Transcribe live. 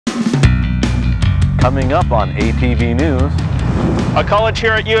Coming up on ATV News. A college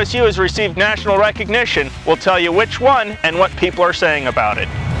here at USU has received national recognition. We'll tell you which one and what people are saying about it.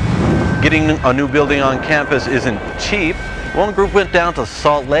 Getting a new building on campus isn't cheap. One group went down to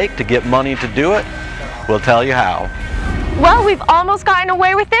Salt Lake to get money to do it. We'll tell you how. Well, we've almost gotten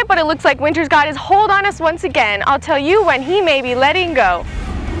away with it, but it looks like Winter's got his hold on us once again. I'll tell you when he may be letting go.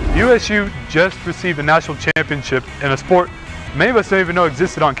 USU just received a national championship in a sport many of us don't even know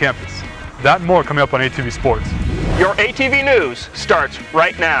existed on campus. That and more coming up on ATV Sports. Your ATV News starts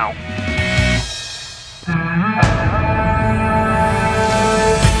right now.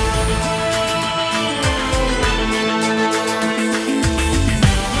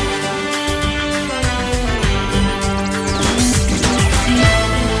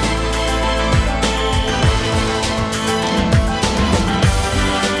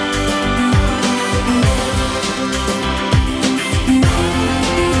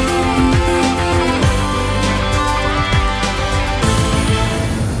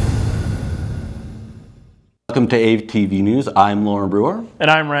 Welcome to ATV News. I'm Lauren Brewer.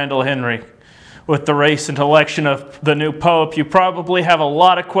 And I'm Randall Henry. With the recent election of the new Pope, you probably have a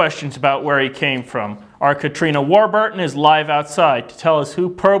lot of questions about where he came from. Our Katrina Warburton is live outside to tell us who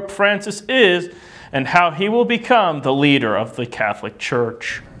Pope Francis is and how he will become the leader of the Catholic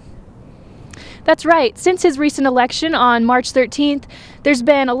Church. That's right. Since his recent election on March 13th, there's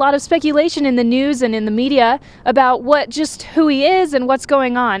been a lot of speculation in the news and in the media about just who he is and what's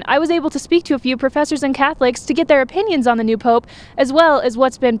going on. I was able to speak to a few professors and Catholics to get their opinions on the new Pope, as well as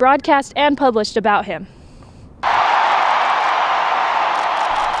what's been broadcast and published about him.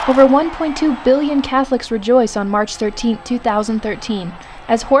 Over 1.2 billion Catholics rejoice on March 13, 2013,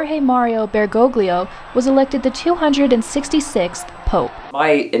 as Jorge Mario Bergoglio was elected the 266th Pope. My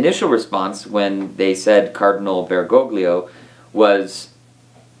initial response when they said Cardinal Bergoglio was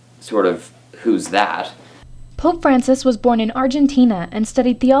sort of, who's that? Pope Francis was born in Argentina and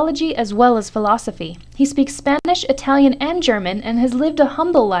studied theology as well as philosophy. He speaks Spanish, Italian, and German and has lived a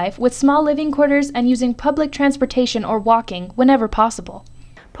humble life with small living quarters and using public transportation or walking whenever possible.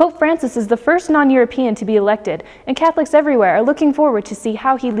 Pope Francis is the first non-European to be elected, and Catholics everywhere are looking forward to see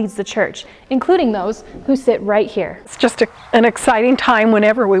how he leads the Church, including those who sit right here. It's just an exciting time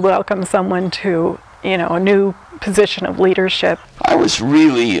whenever we welcome someone to, a new position of leadership. I was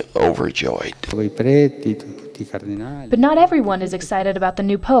really overjoyed. But not everyone is excited about the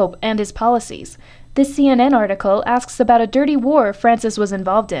new Pope and his policies. This CNN article asks about a dirty war Francis was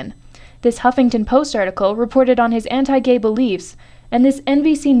involved in. This Huffington Post article reported on his anti-gay beliefs. And this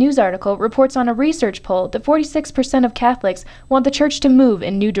NBC News article reports on a research poll that 46% of Catholics want the Church to move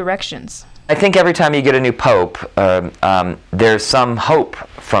in new directions. I think every time you get a new Pope, there's some hope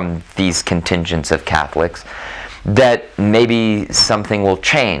from these contingents of Catholics that maybe something will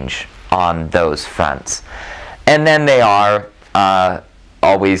change on those fronts. And then they are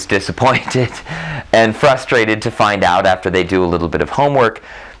always disappointed and frustrated to find out after they do a little bit of homework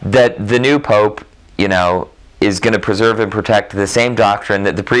that the new Pope, is going to preserve and protect the same doctrine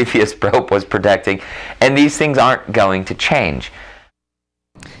that the previous Pope was protecting, and these things aren't going to change.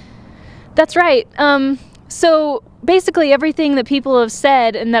 That's right. So basically everything that people have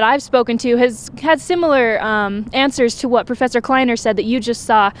said and that I've spoken to has had similar answers to what Professor Kleiner said that you just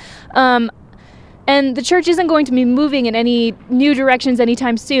saw. And the Church isn't going to be moving in any new directions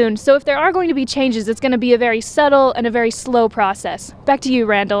anytime soon. So if there are going to be changes, it's going to be a very subtle and a very slow process. Back to you,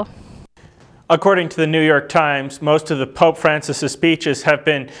 Randall. According to the New York Times, most of the Pope Francis' speeches have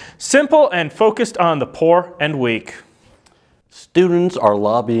been simple and focused on the poor and weak. Students are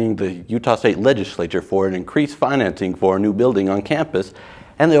lobbying the Utah State Legislature for an increased financing for a new building on campus,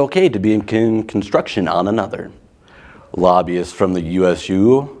 and they're okay to be in construction on another. Lobbyists from the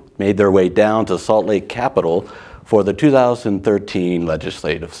USU made their way down to Salt Lake Capitol for the 2013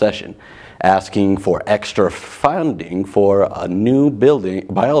 legislative session, asking for extra funding for a new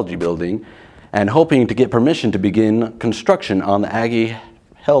biology building, and hoping to get permission to begin construction on the Aggie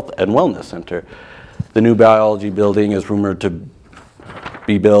Health and Wellness Center. The new biology building is rumored to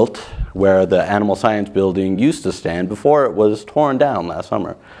be built where the animal science building used to stand before it was torn down last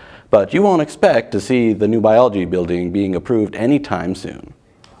summer. But you won't expect to see the new biology building being approved anytime soon.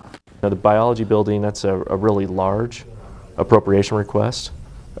 Now, the biology building, that's a really large appropriation request.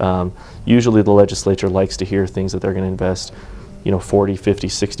 Usually the legislature likes to hear things that they're going to invest, $40, $50,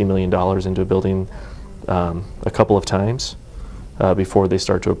 $60 million into a building a couple of times before they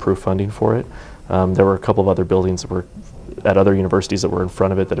start to approve funding for it. There were a couple of other buildings that were at other universities that were in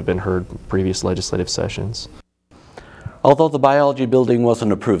front of it that have been heard previous legislative sessions. Although the biology building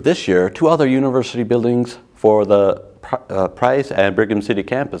wasn't approved this year, two other university buildings for the Price and Brigham City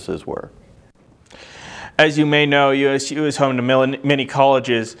campuses were. As you may know, USU is home to many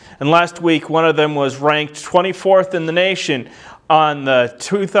colleges, and last week one of them was ranked 24th in the nation on the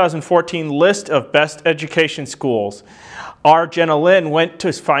 2014 list of best education schools. Our Jenna Lynn went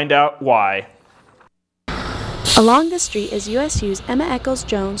to find out why. Along this street is USU's Emma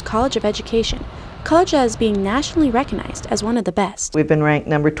Eccles-Jones College of Education, a college that is being nationally recognized as one of the best. We've been ranked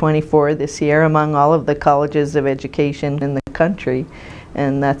number 24 this year among all of the colleges of education in the country,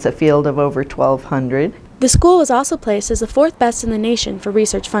 and that's a field of over 1,200. The school was also placed as the 4th best in the nation for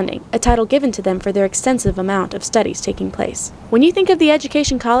research funding, a title given to them for their extensive amount of studies taking place. When you think of the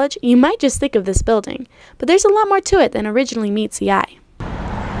Education College, you might just think of this building, but there's a lot more to it than originally meets the eye.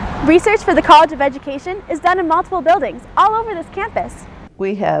 Research for the College of Education is done in multiple buildings all over this campus.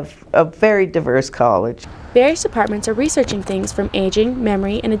 We have a very diverse college. Various departments are researching things from aging,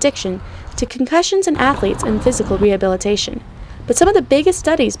 memory, and addiction to concussions in athletes and physical rehabilitation. But some of the biggest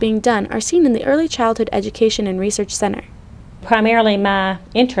studies being done are seen in the Early Childhood Education and Research Center. Primarily my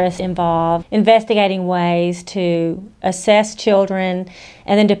interests involve investigating ways to assess children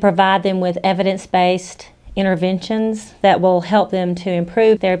and then to provide them with evidence-based interventions that will help them to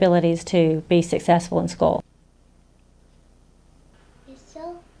improve their abilities to be successful in school.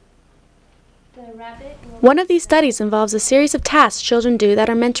 One of these studies involves a series of tasks children do that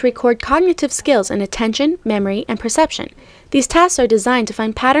are meant to record cognitive skills in attention, memory, and perception. These tasks are designed to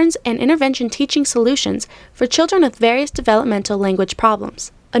find patterns and intervention teaching solutions for children with various developmental language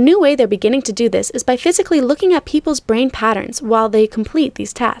problems. A new way they're beginning to do this is by physically looking at people's brain patterns while they complete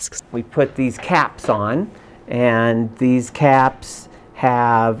these tasks. We put these caps on, and these caps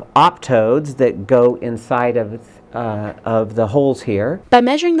have optodes that go inside of the holes here. By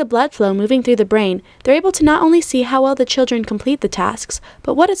measuring the blood flow moving through the brain, they're able to not only see how well the children complete the tasks,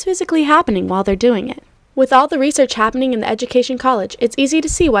 but what is physically happening while they're doing it. With all the research happening in the Education College, it's easy to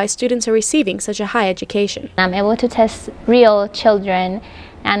see why students are receiving such a high education. I'm able to test real children,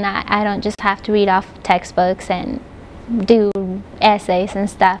 and I don't just have to read off textbooks and do essays and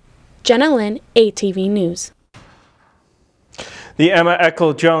stuff. Jenna Lynn, ATV News. The Emma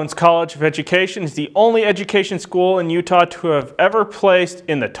Eccles-Jones College of Education is the only education school in Utah to have ever placed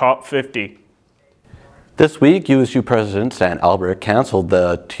in the top 50. This week, USU President Stan Albrecht canceled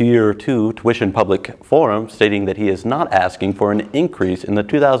the Tier 2 tuition public forum, stating that he is not asking for an increase in the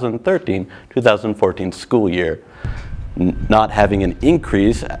 2013-2014 school year. Not having an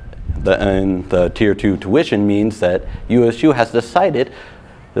increase in the Tier 2 tuition means that USU has decided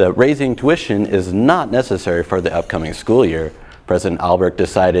that raising tuition is not necessary for the upcoming school year. President Albrecht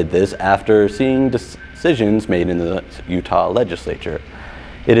decided this after seeing decisions made in the Utah Legislature.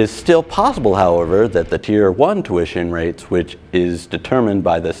 It is still possible, however, that the Tier 1 tuition rates, which is determined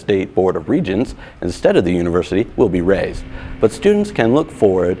by the State Board of Regents instead of the university, will be raised. But students can look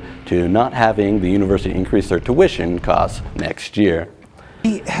forward to not having the university increase their tuition costs next year.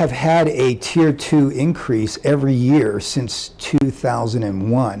 We have had a Tier 2 increase every year since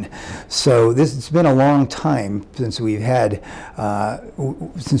 2001. So it's been a long time since we haven't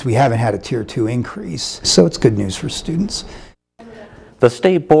had a Tier 2 increase. So it's good news for students. The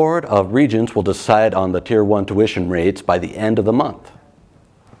State Board of Regents will decide on the Tier 1 tuition rates by the end of the month.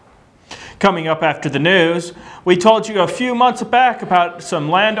 Coming up after the news, we told you a few months back about some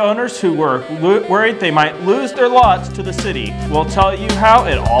landowners who were worried they might lose their lots to the city. We'll tell you how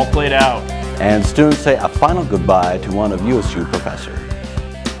it all played out. And students say a final goodbye to one of USU professors.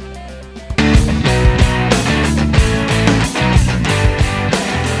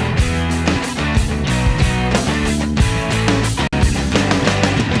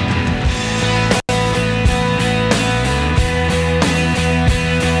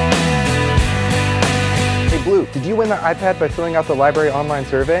 Did you win the iPad by filling out the library online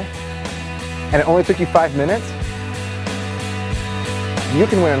survey? And it only took you 5 minutes? You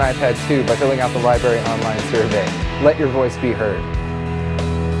can win an iPad too by filling out the library online survey. Let your voice be heard.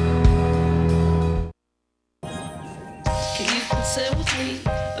 You can say with me,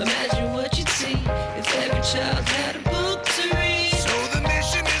 imagine what you'd see if every child had a book to read. So the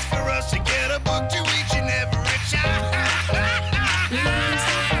mission is for us to get a book to each and every child.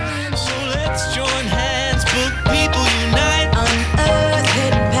 So let's join hands, book people unite, unearth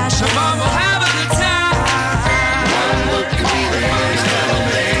hidden passion. Come on, we'll have a good time. One book can be the first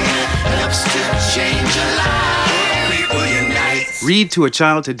thing that helps to change a life. People unite. Read to a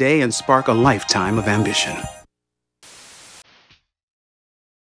child today and spark a lifetime of ambition.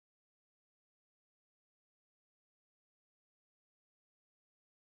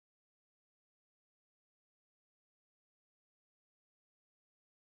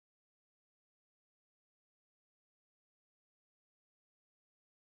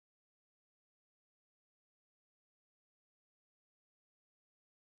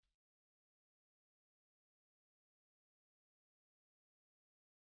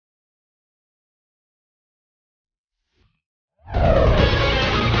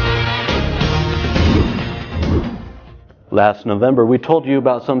 Last November, we told you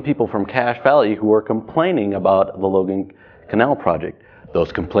about some people from Cache Valley who were complaining about the Logan Canal project.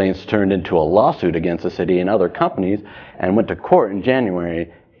 Those complaints turned into a lawsuit against the city and other companies and went to court in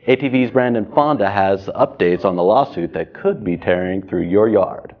January. ATV's Brandon Fonda has updates on the lawsuit that could be tearing through your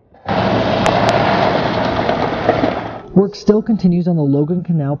yard. Work still continues on the Logan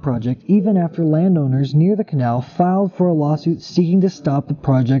Canal project even after landowners near the canal filed for a lawsuit seeking to stop the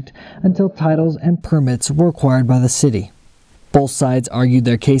project until titles and permits were acquired by the city. Both sides argued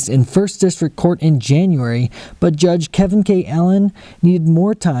their case in 1st District Court in January, but Judge Kevin K. Allen needed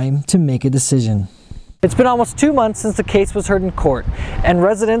more time to make a decision. It's been almost 2 months since the case was heard in court, and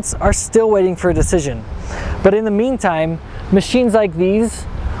residents are still waiting for a decision. But in the meantime, machines like these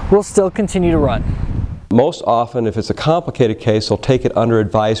will still continue to run. Most often, if it's a complicated case, they'll take it under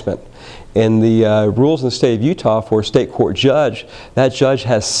advisement. In the rules in the state of Utah for a state court judge, that judge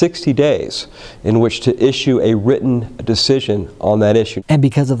has 60 days in which to issue a written decision on that issue. And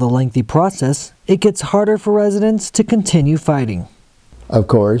because of the lengthy process, it gets harder for residents to continue fighting. Of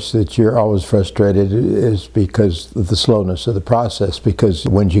course, that you're always frustrated is because of the slowness of the process, because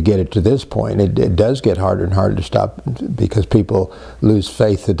when you get it to this point, it does get harder and harder to stop because people lose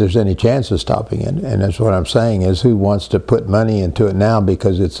faith that there's any chance of stopping it. And that's what I'm saying is, who wants to put money into it now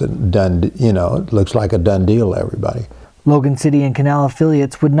because it's a done, you know, it looks like a done deal to everybody. Logan City and Canal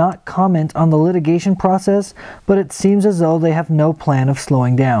affiliates would not comment on the litigation process, but it seems as though they have no plan of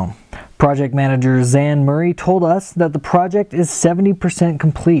slowing down. Project manager Zan Murray told us that the project is 70%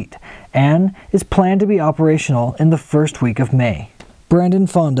 complete and is planned to be operational in the first week of May. Brandon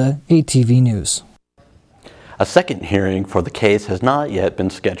Fonda, ATV News. A second hearing for the case has not yet been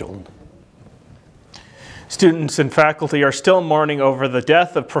scheduled. Students and faculty are still mourning over the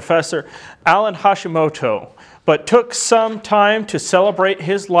death of Professor Alan Hashimoto, but took some time to celebrate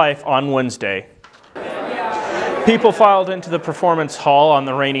his life on Wednesday. People filed into the performance hall on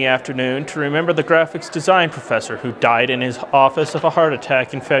the rainy afternoon to remember the graphics design professor who died in his office of a heart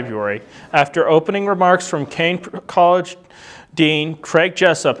attack in February. After opening remarks from Kane College Dean Craig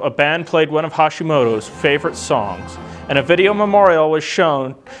Jessup, a band played one of Hashimoto's favorite songs, and a video memorial was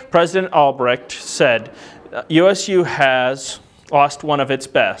shown. President Albrecht said, USU has lost one of its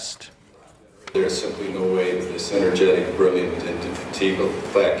best. There's simply no way that this energetic, brilliant, and indefatigable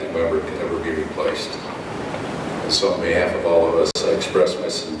faculty member can ever be replaced. So on behalf of all of us, I express my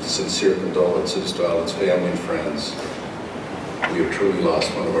sincere condolences to Alan's family and friends. We have truly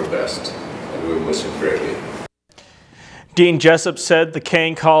lost one of our best, and we will miss him greatly. Dean Jessup said the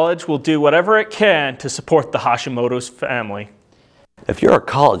Kane College will do whatever it can to support the Hashimoto's family. If you're a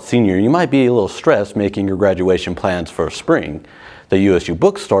college senior, you might be a little stressed making your graduation plans for spring. The USU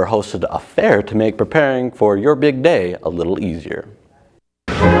bookstore hosted a fair to make preparing for your big day a little easier.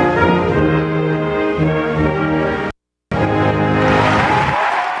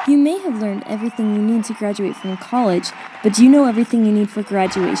 You may have learned everything you need to graduate from college, but do you know everything you need for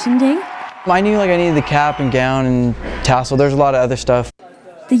graduation day? I knew I needed the cap and gown and tassel. There's a lot of other stuff.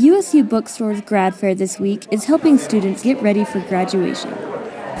 The USU Bookstore's Grad Fair this week is helping students get ready for graduation.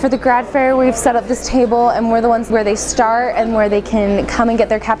 For the Grad Fair, we've set up this table, and we're the ones where they start and where they can come and get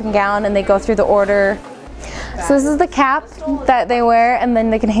their cap and gown, and they go through the order. So this is the cap that they wear, and then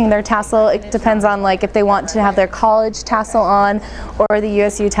they can hang their tassel. It depends on like if they want to have their college tassel on or the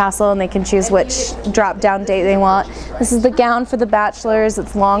USU tassel, and they can choose which drop-down date they want. This is the gown for the bachelors.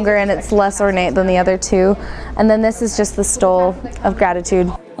 It's longer and it's less ornate than the other two. And then this is just the stole of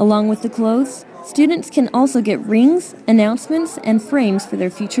gratitude. Along with the clothes, students can also get rings, announcements, and frames for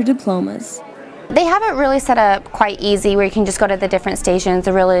their future diplomas. They have it really set up quite easy where you can just go to the different stations.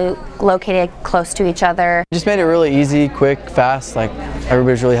 They're really located close to each other. Just made it really easy, quick, fast. Like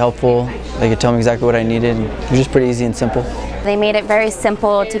everybody's really helpful. They could tell me exactly what I needed. And it was just pretty easy and simple. They made it very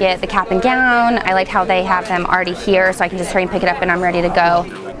simple to get the cap and gown. I like how they have them already here so I can just hurry and pick it up and I'm ready to go.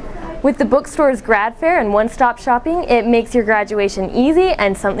 With the bookstore's Grad Fair and one-stop shopping, it makes your graduation easy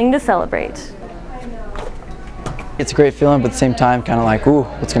and something to celebrate. It's a great feeling, but at the same time, kind of like, ooh,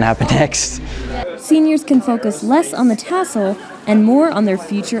 what's going to happen next? Seniors can focus less on the tassel and more on their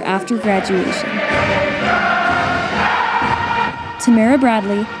future after graduation. Tmera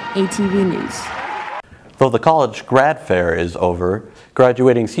Bradley, ATV News. Though the college grad fair is over,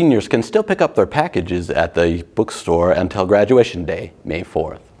 graduating seniors can still pick up their packages at the bookstore until graduation day, May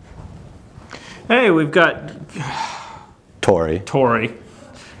 4th. Hey, we've got Tori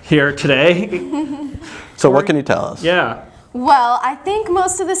here today. So what can you tell us? Yeah. Well, I think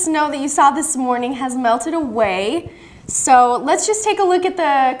most of the snow that you saw this morning has melted away. So let's just take a look at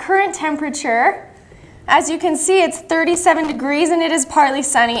the current temperature. As you can see, it's 37 degrees and it is partly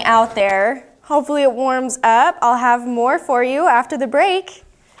sunny out there. Hopefully it warms up. I'll have more for you after the break.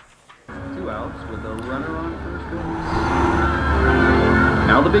 2 outs with a runner on first base.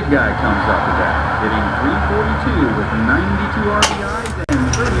 Now the big guy comes up to bat, hitting .342 with 92 RBIs and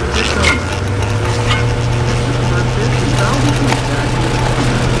 36 homers. The first pitch is fouled between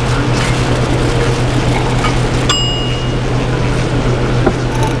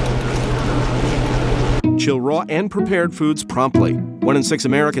Chill raw and prepared foods promptly. 1 in 6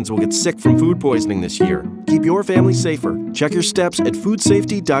 Americans will get sick from food poisoning this year. Keep your family safer. Check your steps at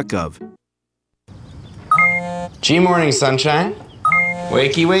foodsafety.gov. G-Morning, sunshine.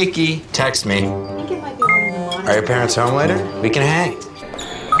 Wakey, wakey. Text me. Are your parents home later? We can hang.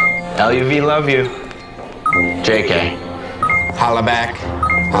 LUV, love you. JK. Holla back.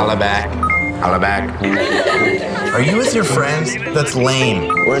 Holla back. Holla back. Are you with your friends? That's lame.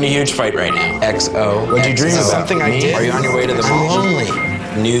 We're in a huge fight right now. XO. What'd you dream about? Something I did. Are you on your way to the mall? I'm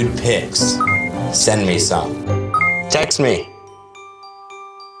lonely. Nude pics. Send me some. Text me.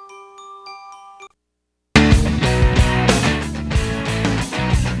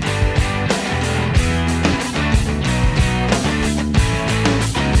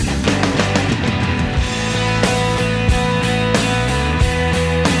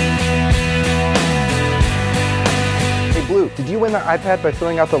 Did you win that iPad by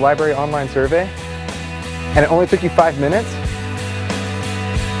filling out the library online survey? And it only took you 5 minutes?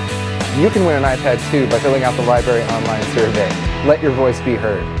 You can win an iPad too by filling out the library online survey. Let your voice be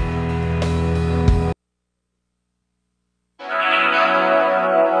heard.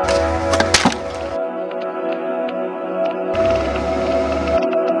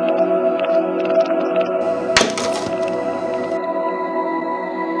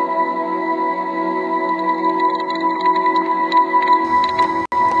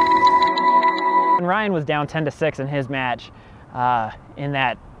 Ryan was down 10-6 in his match in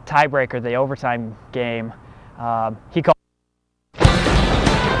that tiebreaker, the overtime game. He called.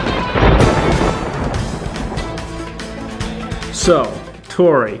 So,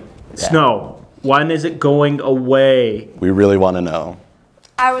 Tori, snow, when is it going away? We really want to know.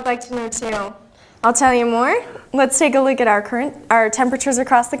 I would like to know too. I'll tell you more. Let's take a look at our temperatures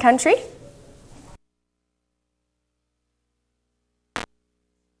across the country.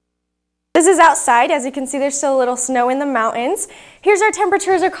 This is outside. As you can see, there's still a little snow in the mountains. Here's our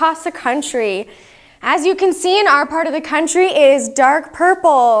temperatures across the country. As you can see, in our part of the country, it is dark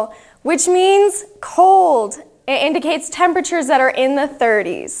purple, which means cold. It indicates temperatures that are in the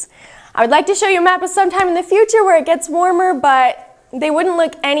 30s. I would like to show you a map of sometime in the future where it gets warmer, but they wouldn't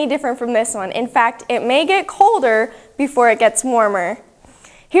look any different from this one. In fact, it may get colder before it gets warmer.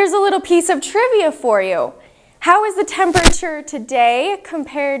 Here's a little piece of trivia for you. How is the temperature today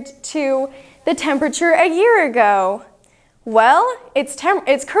compared to the temperature a year ago? Well, it's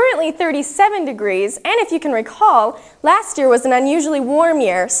currently 37 degrees, and if you can recall, last year was an unusually warm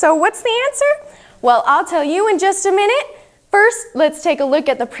year. So what's the answer? Well, I'll tell you in just a minute. First, let's take a look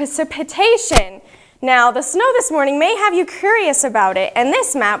at the precipitation. Now, the snow this morning may have you curious about it, and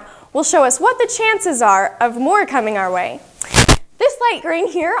this map will show us what the chances are of more coming our way. This light green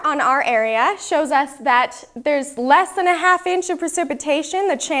here on our area shows us that there's less than a ½ inch of precipitation,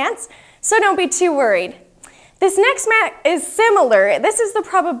 the chance, so don't be too worried. This next map is similar. This is the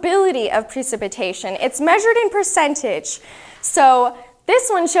probability of precipitation. It's measured in percentage. So this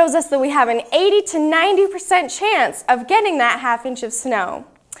one shows us that we have an 80 to 90% chance of getting that ½ inch of snow.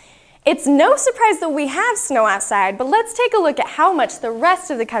 It's no surprise that we have snow outside, but let's take a look at how much the rest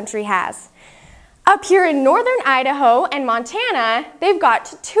of the country has. Up here in northern Idaho and Montana, they've got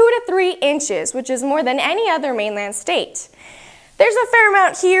 2 to 3 inches, which is more than any other mainland state. There's a fair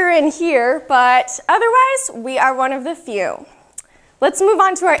amount here and here, but otherwise, we are one of the few. Let's move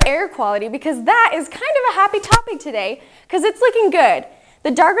on to our air quality, because that is kind of a happy topic today, because it's looking good.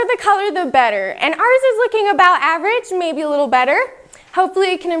 The darker the color, the better, and ours is looking about average, maybe a little better.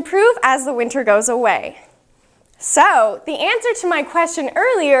 Hopefully it can improve as the winter goes away. So, the answer to my question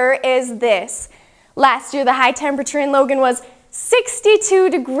earlier is this. Last year, the high temperature in Logan was 62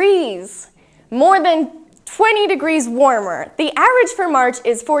 degrees, more than 20 degrees warmer. The average for March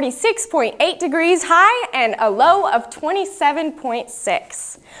is 46.8 degrees high and a low of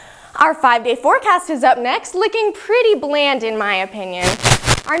 27.6. Our 5-day forecast is up next, looking pretty bland in my opinion.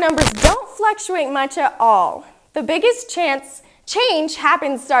 Our numbers don't fluctuate much at all. The biggest change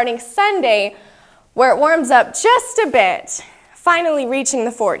happens starting Sunday, where it warms up just a bit, finally reaching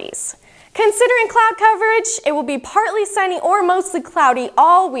the 40s. Considering cloud coverage, it will be partly sunny or mostly cloudy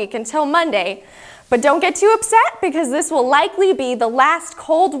all week until Monday. But don't get too upset, because this will likely be the last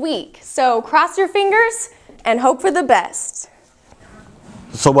cold week. So cross your fingers and hope for the best.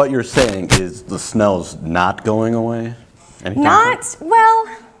 So what you're saying is the snow's not going away? Not in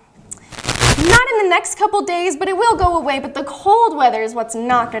the next couple days, but it will go away. But the cold weather is what's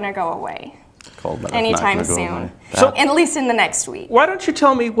not going to go away anytime soon. So, at least in the next week. Why don't you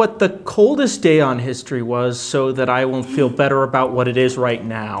tell me what the coldest day on history was so that I won't feel better about what it is right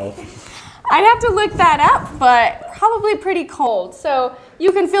now? I'd have to look that up, but probably pretty cold. So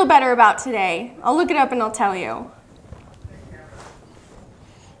you can feel better about today. I'll look it up and I'll tell you.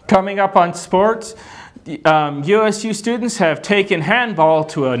 Coming up on sports, USU students have taken handball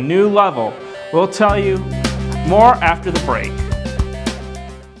to a new level. We'll tell you more after the break.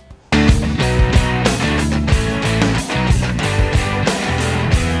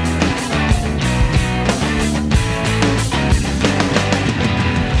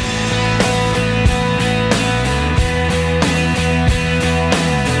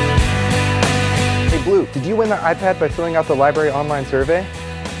 Hey Blue, did you win that iPad by filling out the library online survey?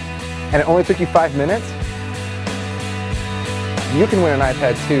 And it only took you 5 minutes? You can win an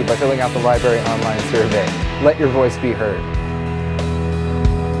iPad too by filling out the library online survey. Let your voice be heard.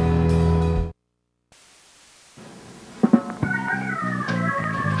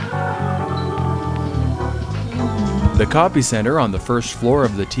 The Copy Center on the first floor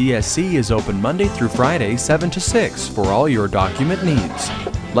of the TSC is open Monday through Friday, 7 to 6 for all your document needs.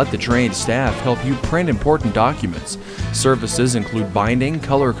 Let the trained staff help you print important documents. Services include binding,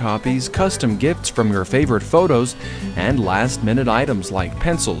 color copies, custom gifts from your favorite photos, and last-minute items like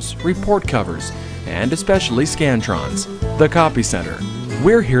pencils, report covers, and especially Scantrons. The Copy Center.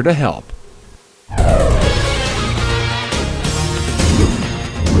 We're here to help.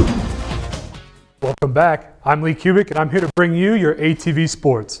 Welcome back. I'm Lee Kubik, and I'm here to bring you your ATV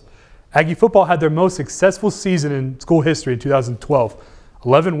sports. Aggie football had their most successful season in school history in 2012.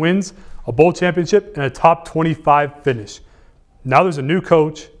 11 wins, a bowl championship, and a top 25 finish. Now there's a new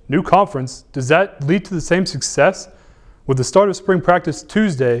coach, new conference. Does that lead to the same success? With the start of spring practice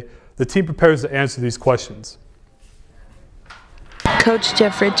Tuesday, the team prepares to answer these questions. Coach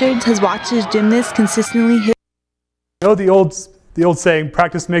Jeff Richards has watched his gymnasts consistently hit. You know the old saying,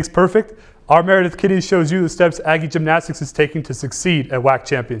 practice makes perfect? Our Meredith Kitty shows you the steps Aggie Gymnastics is taking to succeed at WAC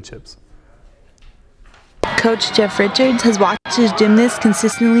championships. Coach Jeff Richards has watched his gymnasts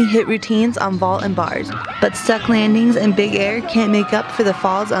consistently hit routines on vault and bars, but stuck landings and big air can't make up for the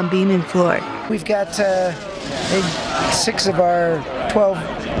falls on beam and floor. We've got 6 of our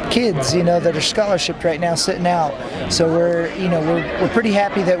 12 kids, that are scholarshiped right now sitting out. So we're pretty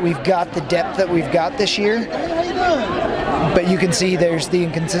happy that we've got the depth that we've got this year. But you can see there's the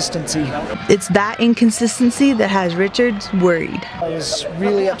inconsistency. It's that inconsistency that has Richards worried. I was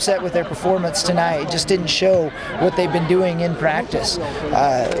really upset with their performance tonight. It just didn't show what they've been doing in practice.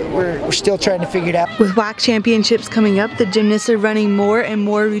 We're still trying to figure it out. With WAC championships coming up, the gymnasts are running more and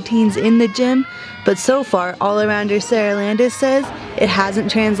more routines in the gym, but so far, all-arounder Sarah Landis says it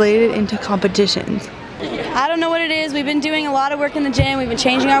hasn't translated into competitions. I don't know what it is. We've been doing a lot of work in the gym. We've been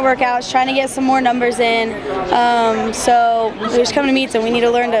changing our workouts, trying to get some more numbers in. So we're just coming to meets and we need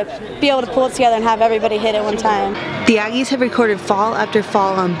to learn to be able to pull it together and have everybody hit at one time. The Aggies have recorded fall after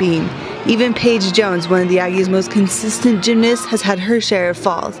fall on beam. Even Paige Jones, one of the Aggies' most consistent gymnasts, has had her share of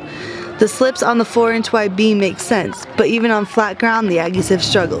falls. The slips on the 4-inch wide beam make sense, but even on flat ground, the Aggies have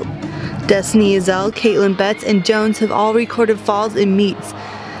struggled. Destiny Ezell, Caitlin Betts, and Jones have all recorded falls in meets.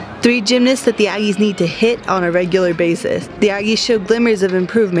 3 gymnasts that the Aggies need to hit on a regular basis. The Aggies showed glimmers of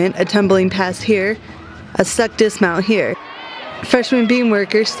improvement, a tumbling pass here, a stuck dismount here. Freshman beam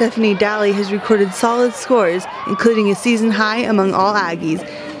worker Stephanie Daly has recorded solid scores, including a season high among all Aggies,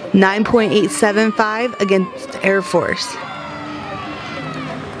 9.875 against Air Force.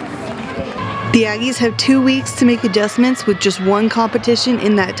 The Aggies have 2 weeks to make adjustments with just 1 competition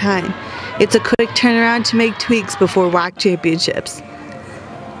in that time. It's a quick turnaround to make tweaks before WAC championships.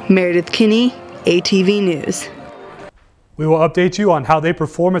 Meredith Kinney, ATV News. We will update you on how they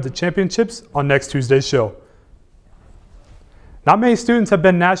perform at the championships on next Tuesday's show. Not many students have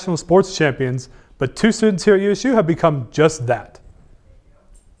been national sports champions, but 2 students here at USU have become just that.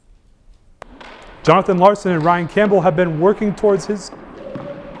 Jonathan Larson and Ryan Campbell have been working towards this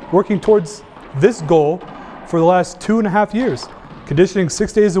goal for the last 2.5 years, conditioning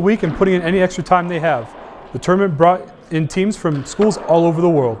 6 days a week and putting in any extra time they have. The tournament brought in teams from schools all over the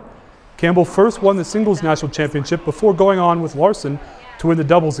world. Campbell first won the singles national championship before going on with Larson to win the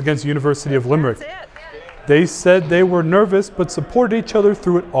doubles against the University of Limerick. They said they were nervous but supported each other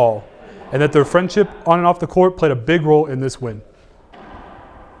through it all, and that their friendship on and off the court played a big role in this win.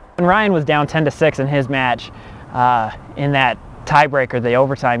 When Ryan was down 10-6 in his match, in that tiebreaker, the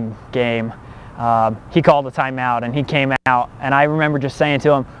overtime game, he called a timeout and he came out, and I remember just saying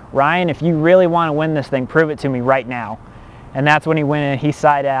to him, Ryan, if you really want to win this thing, prove it to me right now. And that's when he went in, he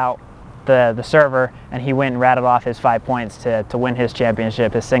side out the server, and he went and rattled off his 5 points to win his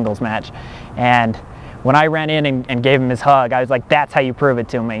championship, his singles match. And when I ran in and gave him his hug, I was like, that's how you prove it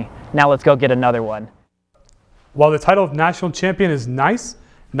to me. Now let's go get another one. While the title of national champion is nice,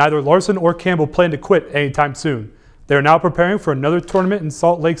 neither Larson or Campbell plan to quit anytime soon. They are now preparing for another tournament in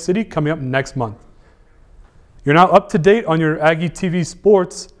Salt Lake City coming up next month. You're now up to date on your Aggie TV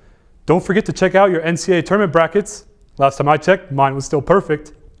sports. Don't forget to check out your NCAA tournament brackets. Last time I checked, mine was still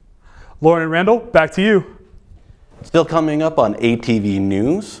perfect. Lauren and Randall, back to you. Still coming up on ATV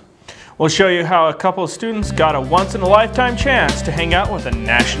News. We'll show you how a couple of students got a once-in-a-lifetime chance to hang out with a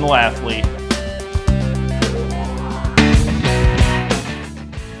national athlete.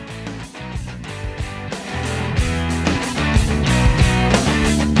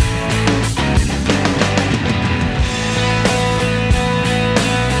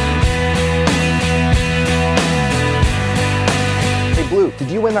 Did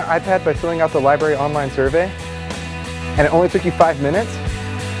you win the iPad by filling out the library online survey? And it only took you 5 minutes?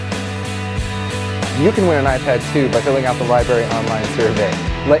 You can win an iPad too by filling out the library online survey.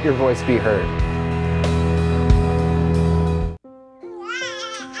 Let your voice be heard.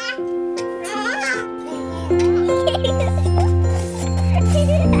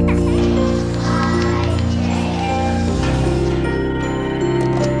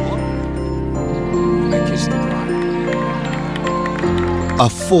 A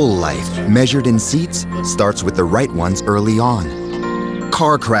full life, measured in seats, starts with the right ones early on.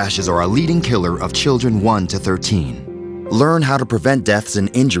 Car crashes are a leading killer of children 1 to 13. Learn how to prevent deaths and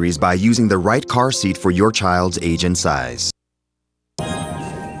injuries by using the right car seat for your child's age and size.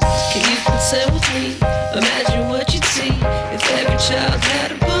 Can you consent with me? Imagine what you'd see if every child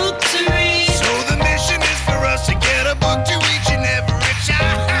had a book to read. So the mission is for us to get a book to each and every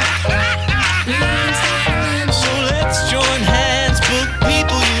child. So let's join hands, book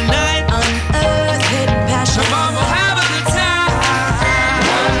people unite, unearth hidden passion. Come on, we'll have a good time.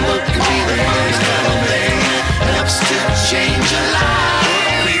 One book could be the most that'll make helps to change a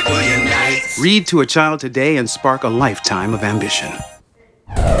life. People unite. Read to a child today and spark a lifetime of ambition.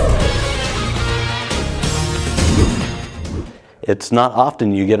 It's not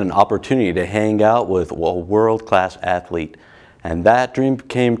often you get an opportunity to hang out with a world-class athlete, and that dream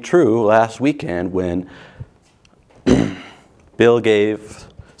came true last weekend when Bill gave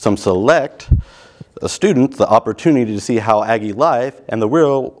some select students the opportunity to see how Aggie life and the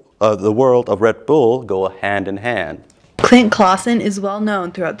world of Red Bull go hand in hand. Clint Clausen is well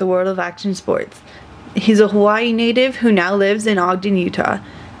known throughout the world of action sports. He's a Hawaii native who now lives in Ogden, Utah.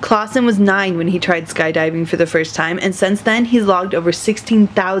 Clausen was 9 when he tried skydiving for the first time, and since then he's logged over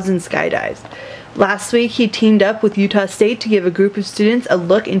 16,000 skydives. Last week he teamed up with Utah State to give a group of students a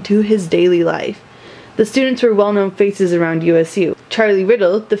look into his daily life. The students were well-known faces around USU. Charlie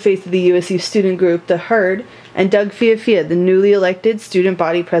Riddle, the face of the USU student group The Herd, and Doug Fiafia, the newly elected student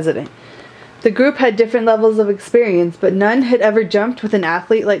body president. The group had different levels of experience, but none had ever jumped with an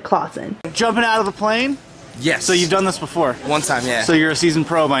athlete like Clausen. Jumping out of the plane? Yes. So you've done this before? One time, yeah. So you're a seasoned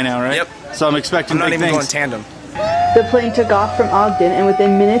pro by now, right? Yep. So I'm expecting I'm not big even things. going tandem. The plane took off from Ogden, and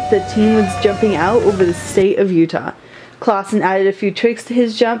within minutes the team was jumping out over the state of Utah. Clausen added a few tricks to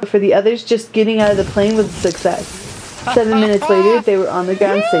his jump, but for the others, just getting out of the plane was a success. 7 minutes later, they were on the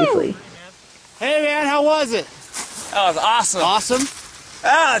ground safely. Hey man, how was it? That was awesome. Awesome?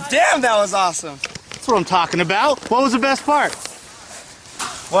 Ah, damn, that was awesome. That's what I'm talking about. What was the best part?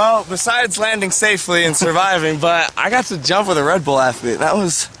 Well, besides landing safely and surviving, but I got to jump with a Red Bull athlete. That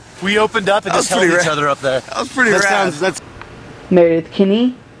was... We opened up and just held each other up there. That was pretty rad. Meredith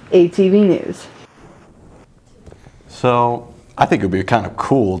Kinney, ATV News. So, I think it would be kind of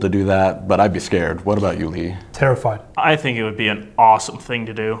cool to do that, but I'd be scared. What about you, Lee? Terrified. I think it would be an awesome thing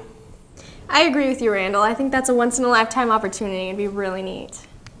to do. I agree with you, Randall. I think that's a once-in-a-lifetime opportunity. It'd be really neat.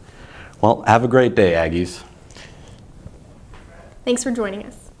 Well, have a great day, Aggies. Thanks for joining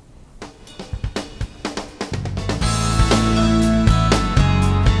us.